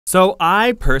So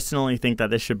I personally think that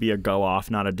this should be a go-off,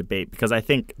 not a debate, because I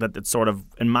think that it's sort of,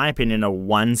 in my opinion, a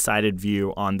one-sided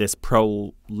view on this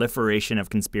proliferation of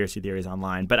conspiracy theories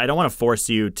online. But I don't want to force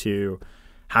you to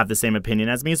have the same opinion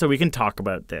as me, so we can talk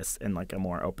about this in like a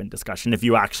more open discussion if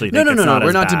you actually think it's not as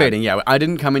we're not bad. debating. Yeah, I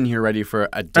didn't come in here ready for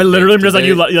a debate. I literally am just like,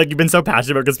 you've been so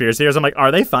passionate about conspiracy theories. I'm like, are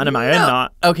they fun? Am I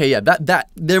not? Okay, yeah,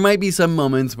 that there might be some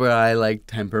moments where I like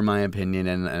temper my opinion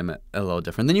and I'm a little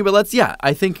different than you, but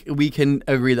I think we can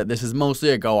agree that this is mostly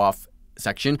a go-off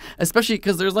section, especially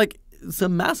because there's like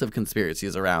some massive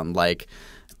conspiracies around, like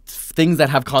things that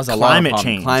have caused a lot of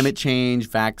problems. Climate change,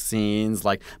 vaccines,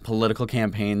 like political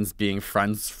campaigns being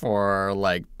fronts for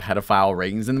like pedophile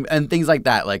rings and things like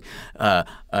that, like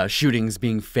shootings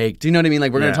being faked. Do you know what I mean?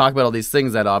 Like we're going to talk about all these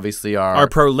things that obviously are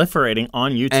proliferating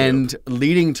on YouTube and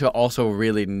leading to also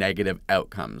really negative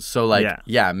outcomes. So like,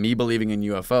 me believing in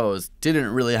UFOs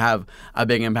didn't really have a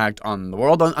big impact on the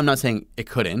world. I'm not saying it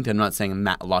couldn't. I'm not saying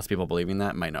that lots of people believing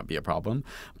that might not be a problem,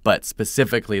 but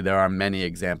specifically there are many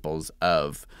examples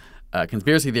of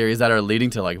conspiracy theories that are leading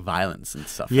to like violence and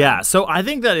stuff. Yeah, so I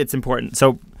think that it's important.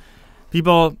 So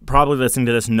people probably listening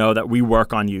to this know that we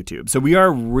work on YouTube. So we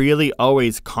are really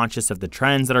always conscious of the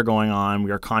trends that are going on.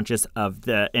 We are conscious of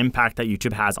the impact that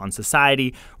YouTube has on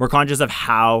society. We're conscious of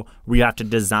how we have to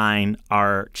design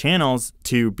our channels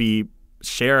to be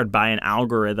shared by an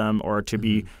algorithm or to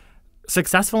be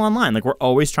successful online. Like we're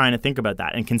always trying to think about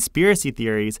that. And conspiracy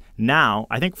theories now,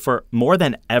 I think for more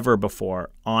than ever before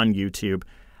on YouTube,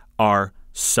 are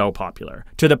so popular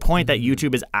to the point that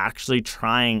YouTube is actually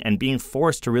trying and being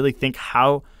forced to really think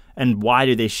how and why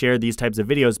do they share these types of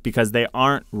videos, because they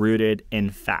aren't rooted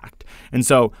in fact. And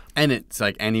so, and it's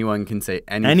like anyone can say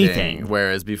anything.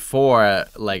 Whereas before,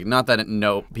 like, not that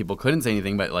people couldn't say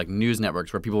anything, but like news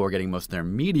networks where people were getting most of their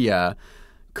media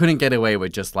couldn't get away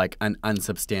with just like an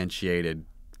unsubstantiated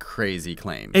crazy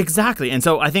claim. Exactly. And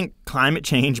so I think climate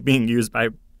change being used by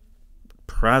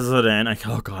President,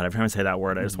 oh God, every time I say that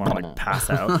word, I just want to like pass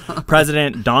out.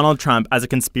 President Donald Trump as a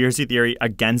conspiracy theory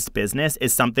against business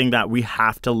is something that we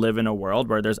have to live in a world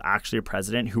where there's actually a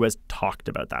president who has talked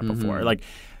about that before. Like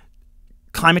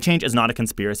climate change is not a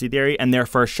conspiracy theory, and there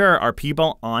for sure are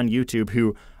people on YouTube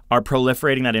who are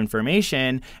proliferating that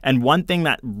information. And one thing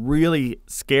that really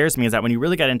scares me is that when you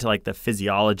really get into like the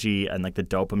physiology and like the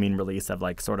dopamine release of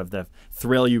like sort of the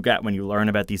thrill you get when you learn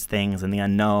about these things and the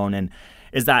unknown, and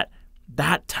is that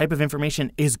type of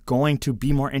information is going to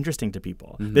be more interesting to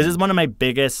people. This is one of my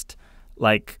biggest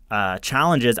like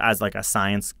challenges as like a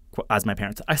science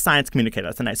communicator.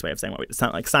 That's a nice way of saying what we do.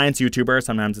 Like science YouTuber.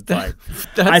 Sometimes it's like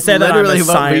I say that I'm a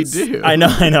science. What we do. I know.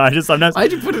 I just sometimes.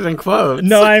 Why'd you put it in quotes?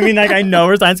 No, I mean like I know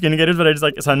we're science communicators, but I just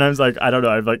like sometimes like I don't know.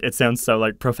 I'm like it sounds so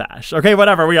like profash. Okay,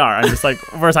 whatever. We are. I'm just like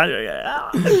we're science.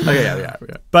 Okay,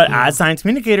 yeah. But as science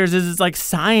communicators, it's like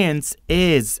science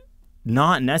is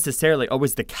not necessarily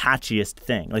always the catchiest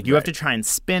thing. Like you have to try and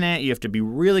spin it. You have to be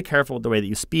really careful with the way that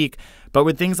you speak. But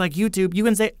with things like YouTube, you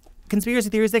can say conspiracy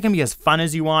theories, they can be as fun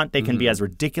as you want. They can be as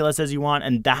ridiculous as you want.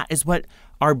 And that is what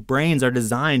our brains are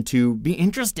designed to be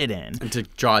interested in. And to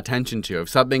draw attention to. If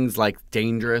something's like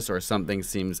dangerous or something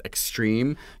seems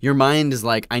extreme, your mind is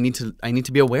like, I need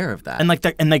to be aware of that.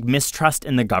 And like mistrust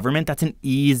in the government, that's an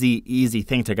easy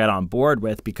thing to get on board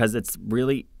with, because it's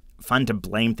really fun to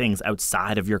blame things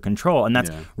outside of your control. And that's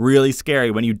really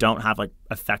scary when you don't have like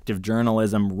effective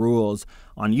journalism rules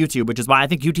on YouTube, which is why I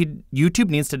think YouTube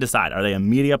needs to decide, are they a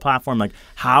media platform? Like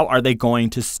how are they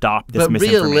going to stop this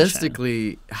misinformation? But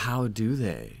realistically, how do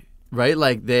they? Right?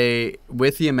 Like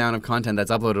with the amount of content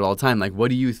that's uploaded all the time, like what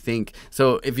do you think?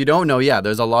 So if you don't know,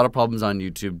 there's a lot of problems on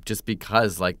YouTube just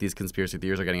because like these conspiracy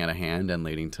theories are getting out of hand and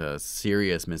leading to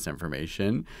serious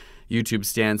misinformation. YouTube's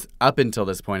stance up until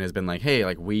this point has been like, hey,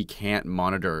 like we can't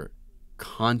monitor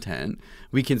content.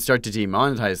 We can start to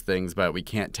demonetize things, but we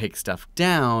can't take stuff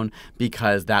down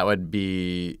because that would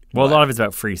be... Well, a lot of it's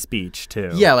about free speech, too.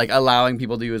 Yeah, like allowing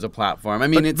people to use a platform. I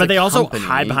mean, but they also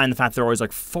hide behind the fact they're always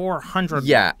like 400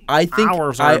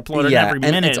 hours are uploaded every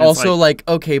minute. And it's also like,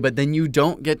 okay, but then you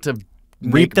don't get to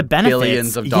reap the benefits.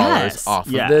 Billions of dollars off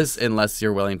of this unless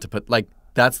you're willing to put... Like,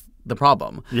 that's the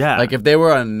problem. Yeah. Like if they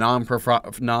were a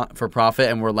not-for-profit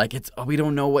and we're like, we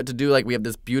don't know what to do. Like we have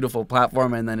this beautiful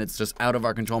platform and then it's just out of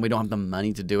our control and we don't have the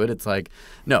money to do it. It's like,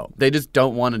 no, they just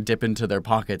don't want to dip into their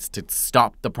pockets to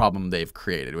stop the problem they've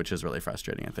created, which is really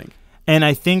frustrating, I think. And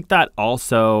I think that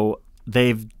also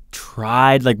they've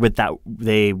tried, like with that,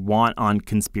 they want on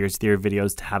conspiracy theory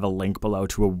videos to have a link below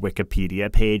to a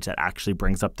Wikipedia page that actually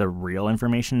brings up the real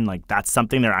information. Like that's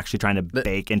something they're actually trying to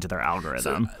bake into their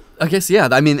algorithm. So, I guess,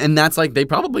 I mean, and that's like, they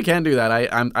probably can do that.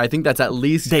 I think that's at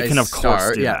least they can, of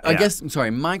course, do that. I guess, I'm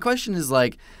sorry, my question is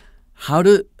like, how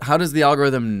does the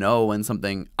algorithm know when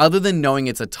something, other than knowing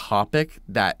it's a topic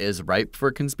that is ripe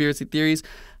for conspiracy theories,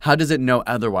 how does it know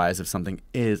otherwise if something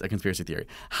is a conspiracy theory?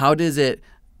 How does it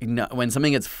know when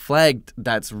something gets flagged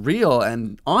that's real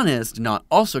and honest not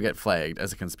also get flagged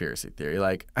as a conspiracy theory?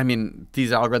 Like, I mean, these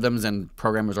algorithms and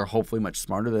programmers are hopefully much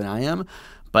smarter than I am,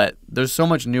 but there's so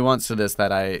much nuance to this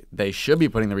that they should be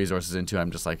putting the resources into.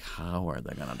 I'm just like, how are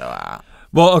they gonna do that?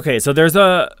 Well, okay, so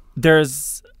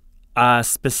there's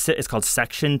specific. It's called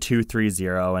Section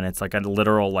 230, and it's like a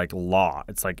literal like law.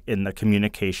 It's like in the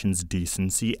Communications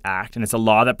Decency Act, and it's a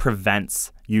law that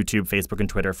prevents YouTube, Facebook, and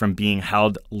Twitter from being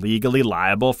held legally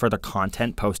liable for the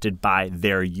content posted by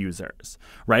their users,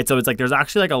 right? So it's like there's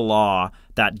actually like a law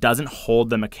that doesn't hold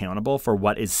them accountable for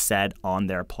what is said on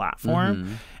their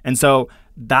platform, and so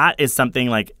that is something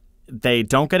like. They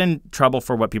don't get in trouble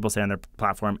for what people say on their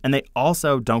platform, and they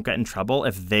also don't get in trouble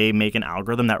if they make an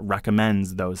algorithm that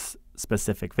recommends those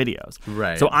specific videos.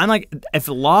 Right. So I'm like, if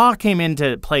law came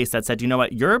into place that said, you know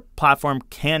what, your platform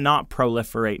cannot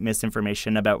proliferate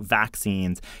misinformation about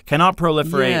vaccines, cannot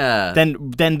proliferate,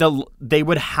 then they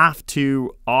would have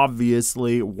to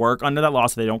obviously work under that law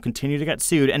so they don't continue to get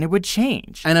sued, and it would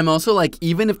change. And I'm also like,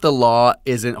 even if the law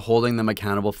isn't holding them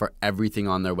accountable for everything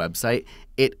on their website,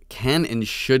 it can and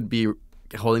should be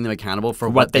holding them accountable for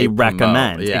what they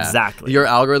recommend. Yeah. Exactly. Your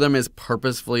algorithm is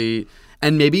purposefully,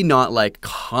 and maybe not like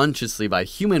consciously by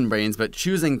human brains, but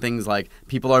choosing things like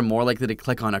people are more likely to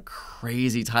click on a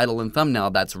crazy title and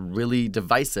thumbnail that's really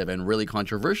divisive and really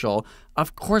controversial.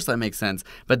 Of course that makes sense,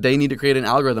 but they need to create an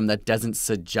algorithm that doesn't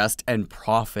suggest and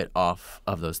profit off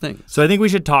of those things. So I think we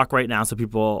should talk right now so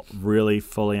people really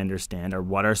fully understand, or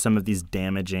what are some of these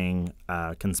damaging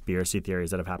conspiracy theories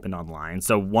that have happened online.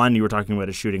 So one, you were talking about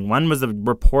a shooting. One was the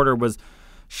reporter was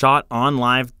shot on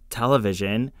live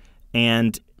television,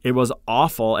 and it was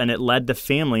awful, and it led the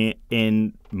family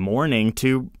in mourning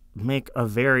to make a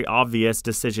very obvious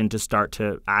decision to start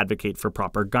to advocate for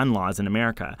proper gun laws in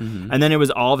America. And then it was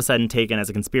all of a sudden taken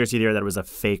as a conspiracy theory that it was a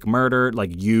fake murder,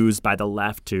 like used by the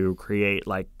left to create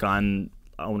like gun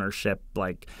ownership,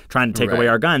 like trying to take away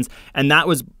our guns. And that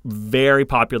was very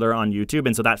popular on YouTube.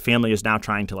 And so that family is now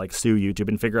trying to like sue YouTube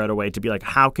and figure out a way to be like,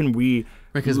 how can we,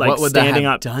 because like, what would standing that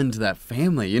have up done to that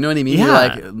family? You know what I mean? Yeah. You're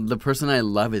like, the person I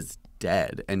love is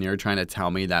dead, and you're trying to tell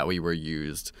me that we were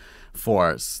used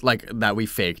for, like, that we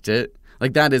faked it.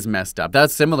 Like, that is messed up.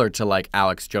 That's similar to, like,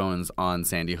 Alex Jones on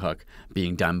Sandy Hook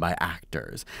being done by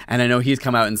actors. And I know he's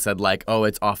come out and said, like, oh,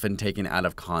 it's often taken out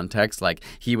of context. Like,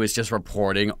 he was just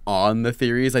reporting on the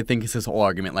theories. I think it's his whole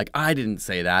argument. Like, I didn't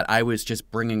say that. I was just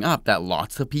bringing up that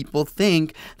lots of people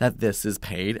think that this is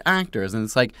paid actors. And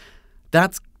it's like,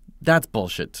 that's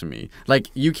bullshit to me.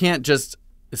 Like, you can't just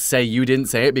say you didn't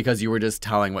say it because you were just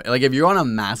telling what, like, if you're on a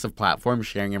massive platform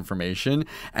sharing information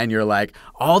and you're like,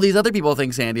 all these other people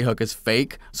think Sandy Hook is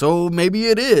fake, so maybe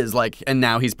it is, like, and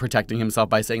now he's protecting himself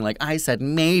by saying, like, I said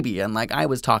maybe, and like I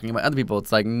was talking about other people.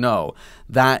 It's like, no,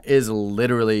 that is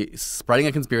literally spreading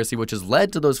a conspiracy, which has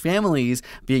led to those families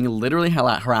being literally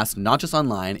harassed, not just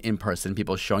online, in person,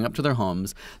 people showing up to their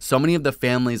homes. So many of the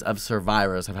families of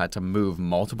survivors have had to move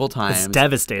multiple times. It's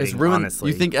devastating, it's ruined,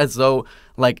 honestly. You think as though,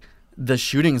 like, the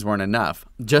shootings weren't enough.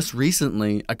 Just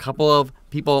recently, a couple of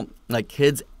people, like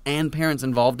kids and parents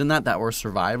involved in that were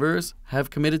survivors, have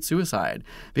committed suicide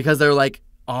because they're like,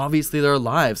 obviously their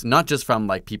lives, not just from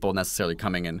like people necessarily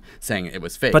coming and saying it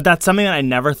was fake. But that's something that I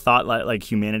never thought like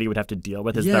humanity would have to deal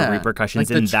with, is the repercussions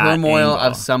like in the that turmoil angle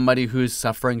of somebody who's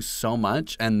suffering so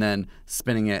much and then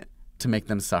spinning it to make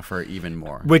them suffer even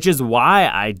more. Which is why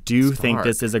I do think dark.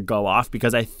 this is a go off,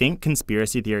 because I think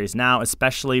conspiracy theories now,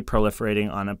 especially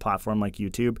proliferating on a platform like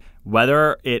YouTube,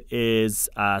 whether it is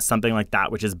something like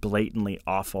that, which is blatantly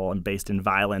awful and based in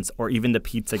violence, or even the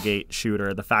Pizzagate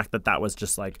shooter, the fact that that was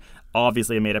just like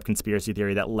obviously a made up conspiracy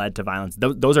theory that led to violence,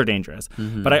 those are dangerous.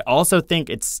 But I also think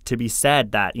it's to be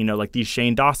said that, you know, like these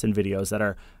Shane Dawson videos that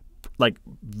are like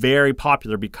very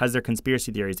popular because they're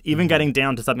conspiracy theories, even getting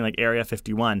down to something like Area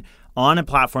 51 on a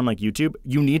platform like YouTube,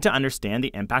 you need to understand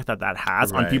the impact that that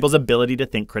has on people's ability to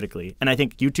think critically. And I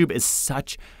think YouTube is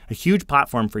such a huge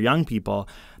platform for young people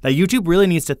that YouTube really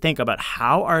needs to think about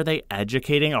how are they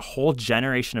educating a whole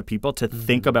generation of people to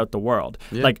think about the world.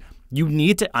 Like, you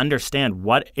need to understand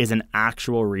what is an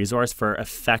actual resource for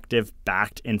effective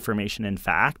backed information and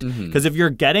fact. Because if you're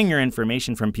getting your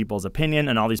information from people's opinion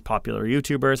and all these popular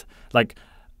YouTubers, like,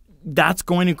 that's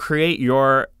going to create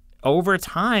your, over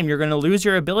time, you're going to lose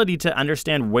your ability to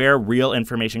understand where real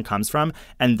information comes from.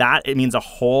 And that, it means a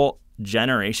whole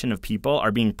generation of people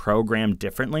are being programmed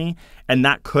differently. And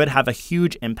that could have a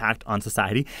huge impact on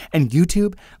society. And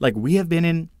YouTube, like, we have been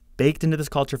in baked into this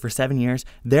culture for 7 years.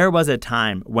 There was a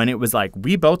time when it was like,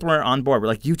 we both were on board. We're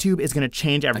like, YouTube is going to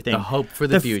change everything. Like the hope for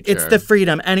the future. It's the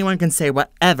freedom. Anyone can say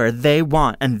whatever they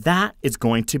want, and that is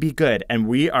going to be good. And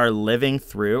we are living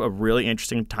through a really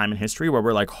interesting time in history where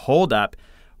we're like, hold up,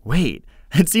 wait.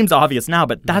 It seems obvious now,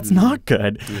 but that's not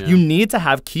good. Yeah. You need to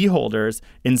have key holders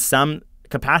in some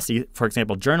capacity. For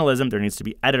example, journalism, there needs to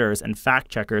be editors and fact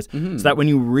checkers so that when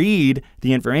you read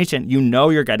the information, you know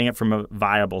you're getting it from a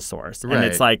viable source. Right. And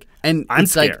it's like, and I'm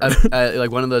scared.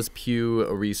 Like one of those Pew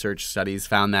Research studies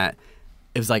found that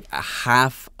it was like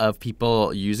half of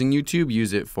people using YouTube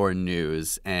use it for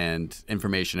news and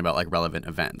information about like relevant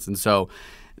events. And so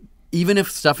even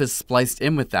if stuff is spliced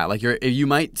in with that, like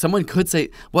someone could say,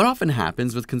 what often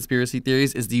happens with conspiracy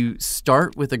theories is you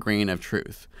start with a grain of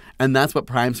truth. And that's what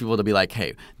primes people to be like,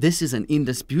 hey, this is an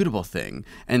indisputable thing.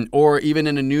 Or even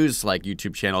in a news like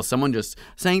YouTube channel, someone just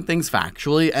saying things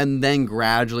factually and then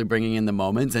gradually bringing in the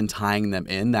moments and tying them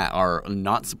in that are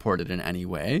not supported in any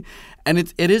way. And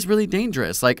it is really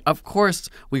dangerous. Like, of course,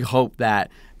 we hope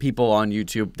that people on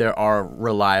YouTube, there are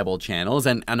reliable channels,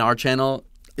 and our channel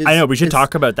I know, we should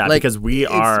talk about that because we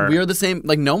are the same.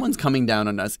 Like, no one's coming down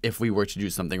on us if we were to do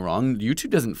something wrong. YouTube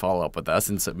doesn't follow up with us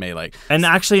and so may and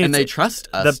actually, and they trust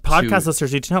us. The podcast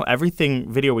listeners need to know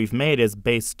everything video we've made is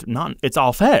based it's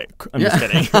all fake. I'm just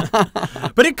kidding,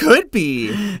 but it could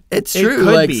be. It's true.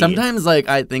 Like sometimes, like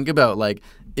I think about like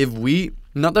if we.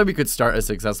 Not that we could start a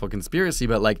successful conspiracy,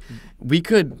 but like we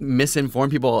could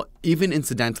misinform people even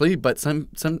incidentally, but some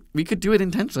we could do it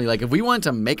intentionally. Like if we wanted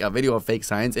to make a video of fake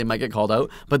science, it might get called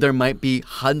out, but there might be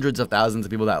hundreds of thousands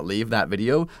of people that leave that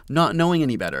video not knowing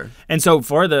any better. And so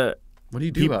for the what do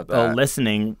you do about that?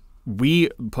 Listening, we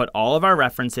put all of our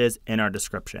references in our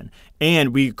description,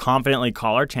 and we confidently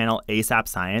call our channel ASAP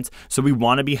Science. So we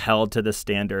want to be held to the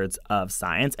standards of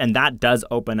science, and that does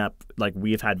open up. Like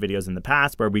we've had videos in the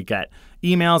past where we get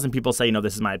emails and people say,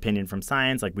 this is my opinion from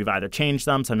science. Like we've either changed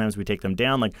them, sometimes we take them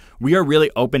down. Like we are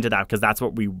really open to that because that's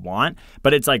what we want.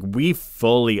 But it's like we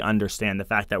fully understand the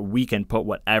fact that we can put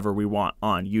whatever we want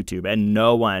on YouTube, and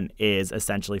no one is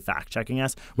essentially fact checking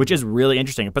us, which is really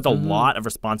interesting. It puts a lot of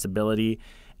responsibility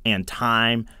and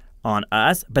time on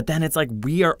us, but then it's like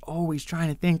we are always trying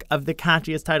to think of the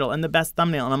catchiest title and the best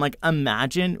thumbnail, and I'm like,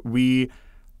 imagine we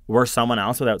were someone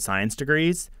else without science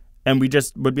degrees and we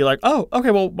just would be like, oh,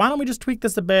 okay, well, why don't we just tweak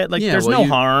this a bit? Like, there's no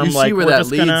harm. You see where that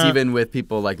leads even with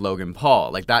people like Logan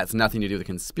Paul. Like, that's nothing to do with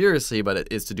conspiracy, but it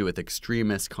is to do with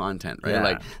extremist content, right? Yeah.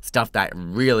 Like, stuff that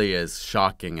really is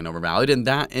shocking and overvalued. And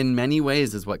that, in many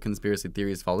ways, is what conspiracy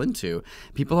theories fall into.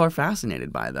 People are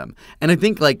fascinated by them. And I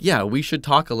think, like, yeah, we should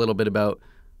talk a little bit about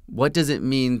what does it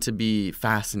mean to be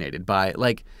fascinated by,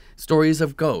 like, stories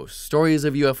of ghosts, stories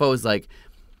of UFOs, like,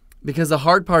 because the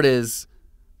hard part is,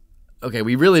 okay,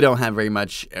 we really don't have very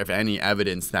much, if any,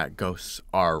 evidence that ghosts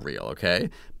are real,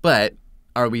 okay? But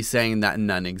are we saying that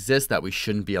none exist, that we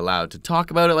shouldn't be allowed to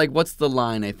talk about it? Like, what's the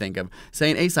line, I think, of,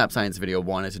 say, an ASAP Science video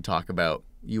wanted to talk about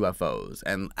UFOs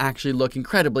and actually look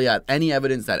incredibly at any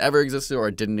evidence that ever existed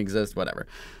or didn't exist, whatever.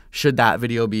 Should that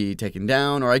video be taken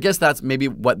down? Or I guess that's maybe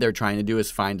what they're trying to do is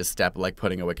find a step like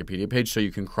putting a Wikipedia page so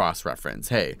you can cross-reference.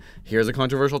 Hey, here's a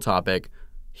controversial topic.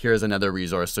 Here's another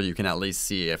resource so you can at least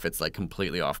see if it's like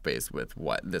completely off base with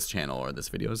what this channel or this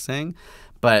video is saying.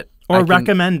 But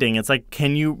recommending. It's like,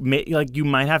 can you you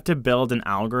might have to build an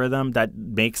algorithm that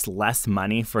makes less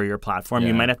money for your platform. Yeah.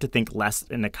 You might have to think less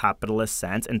in a capitalist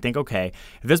sense and think, okay,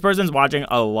 if this person's watching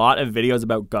a lot of videos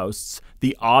about ghosts,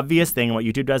 the obvious thing what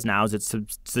YouTube does now is it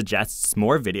suggests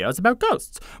more videos about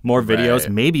ghosts, more videos,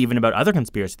 maybe even about other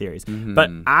conspiracy theories. Mm-hmm. But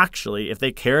actually, if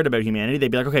they cared about humanity,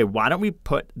 they'd be like, okay, why don't we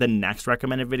put the next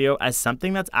recommended video as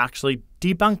something that's actually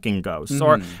debunking ghosts,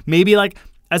 or maybe like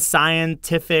a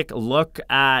scientific look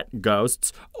at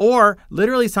ghosts, or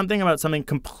literally something about something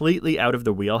completely out of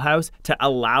the wheelhouse to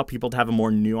allow people to have a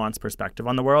more nuanced perspective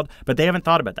on the world. But they haven't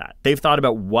thought about that. They've thought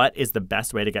about what is the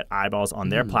best way to get eyeballs on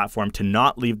their platform, to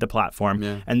not leave the platform.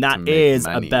 Yeah, and that is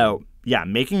about,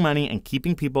 making money and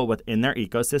keeping people within their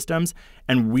ecosystems.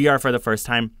 And we are, for the first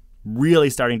time, really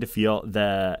starting to feel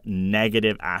the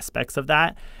negative aspects of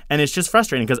that. And it's just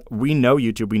frustrating because we know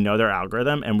YouTube, we know their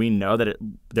algorithm, and we know that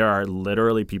there are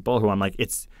literally people who I'm like,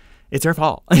 it's their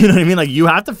fault. You know what I mean? Like, you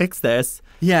have to fix this.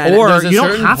 Yeah, or there's a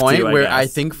certain point where I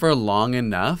think for long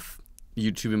enough,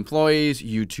 YouTube employees,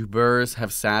 YouTubers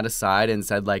have sat aside and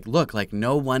said, like, look, like,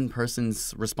 no one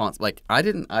person's responsible. Like, I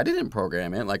didn't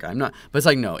program it. Like, I'm not. But it's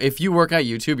like, no, if you work at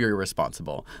YouTube, you're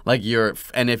responsible. Like,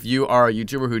 and if you are a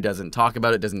YouTuber who doesn't talk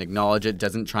about it, doesn't acknowledge it,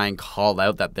 doesn't try and call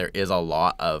out that there is a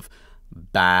lot of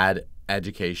bad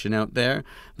education out there,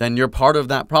 then you're part of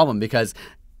that problem. Because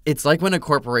it's like when a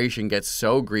corporation gets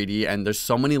so greedy and there's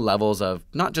so many levels of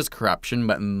not just corruption,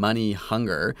 but money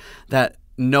hunger that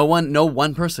no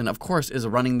one person, of course, is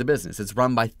running the business. It's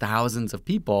run by thousands of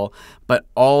people, but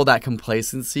all that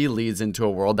complacency leads into a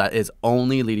world that is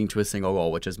only leading to a single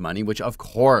goal, which is money, which of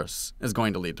course is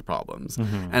going to lead to problems.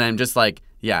 And I'm just like,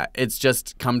 yeah, it's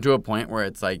just come to a point where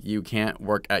it's like you can't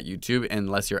work at YouTube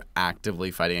unless you're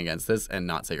actively fighting against this and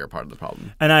not say you're part of the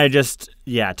problem. And I just,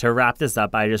 to wrap this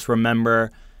up, I just remember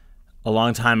a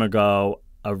long time ago,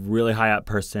 a really high up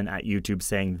person at YouTube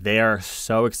saying they are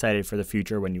so excited for the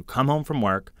future when you come home from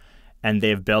work and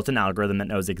they've built an algorithm that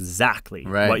knows exactly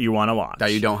what you want to watch.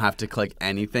 That you don't have to click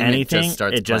anything. It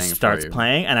just starts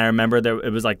playing. And I remember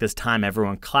it was like this time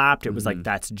everyone clapped. It was like,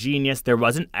 that's genius. There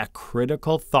wasn't a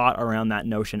critical thought around that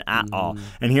notion at all.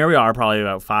 And here we are probably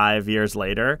about 5 years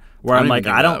later where I'm like,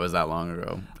 I don't. That was that long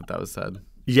ago that was said.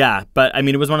 Yeah. But I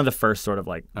mean, it was one of the first sort of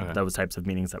like those types of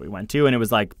meetings that we went to. And it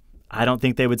was like, I don't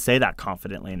think they would say that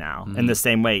confidently now in the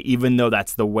same way, even though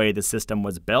that's the way the system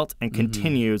was built and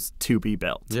continues to be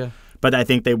built. Yeah. But I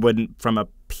think they wouldn't, from a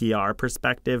PR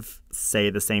perspective, say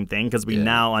the same thing because we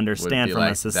now understand from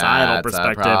a societal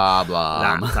perspective. That's a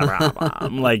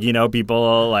problem. Like,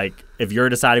 people, like, if you're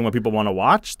deciding what people want to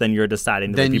watch, then you're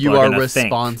deciding then what people you are are going to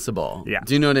responsible. think. Yeah.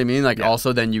 Do you know what I mean? Like,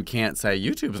 also, then you can't say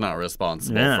YouTube's not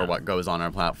responsible for what goes on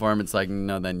our platform. It's like,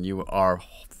 no, then you are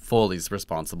fully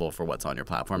responsible for what's on your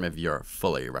platform if you're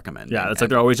fully recommending. Yeah, it's like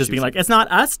they're always just being like, it's not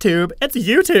us, Tube, it's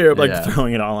YouTube, like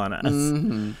throwing it all on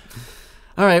us.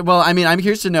 All right, well, I mean, I'm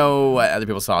curious to know what other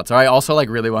people's thoughts are. I also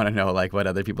really want to know what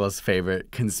other people's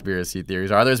favorite conspiracy theories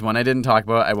are. There's one I didn't talk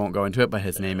about. I won't go into it, but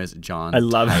his name is John. I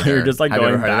love how you're just Have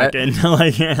going back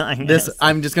into this.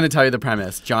 I'm just going to tell you the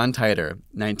premise. John Titor,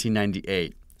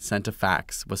 1998, sent a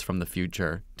fax, was from the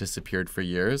future, disappeared for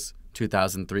years.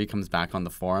 2003 comes back on the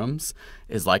forums,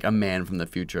 is like a man from the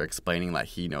future explaining that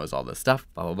he knows all this stuff,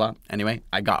 blah, blah, blah. Anyway,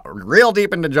 I got real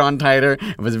deep into John Titor.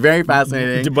 It was very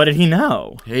fascinating. What did he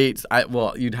know?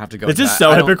 Well, you'd have to go. It's just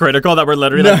so hypocritical that we're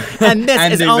literally and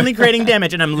this is only creating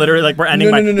damage, and I'm literally like, we're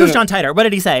ending who's John Titor? What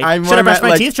did he say? Should I brush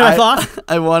my teeth? Should I floss?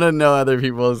 I want to know other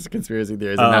people's conspiracy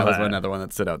theories, and that was another one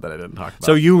that stood out that I didn't talk about.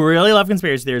 So you really love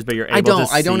conspiracy theories, but you're able to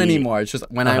see... I don't anymore. It's just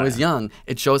when I was young,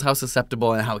 it shows how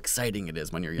susceptible and how exciting it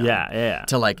is when you're young. Yeah.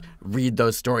 To read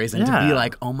those stories and to be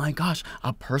like, oh my gosh,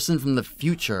 a person from the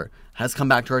future has come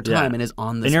back to our time and is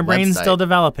on this And your brain's website. Still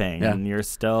developing and you're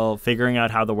still figuring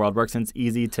out how the world works, and it's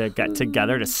easy to get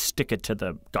together to stick it to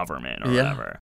the government or whatever.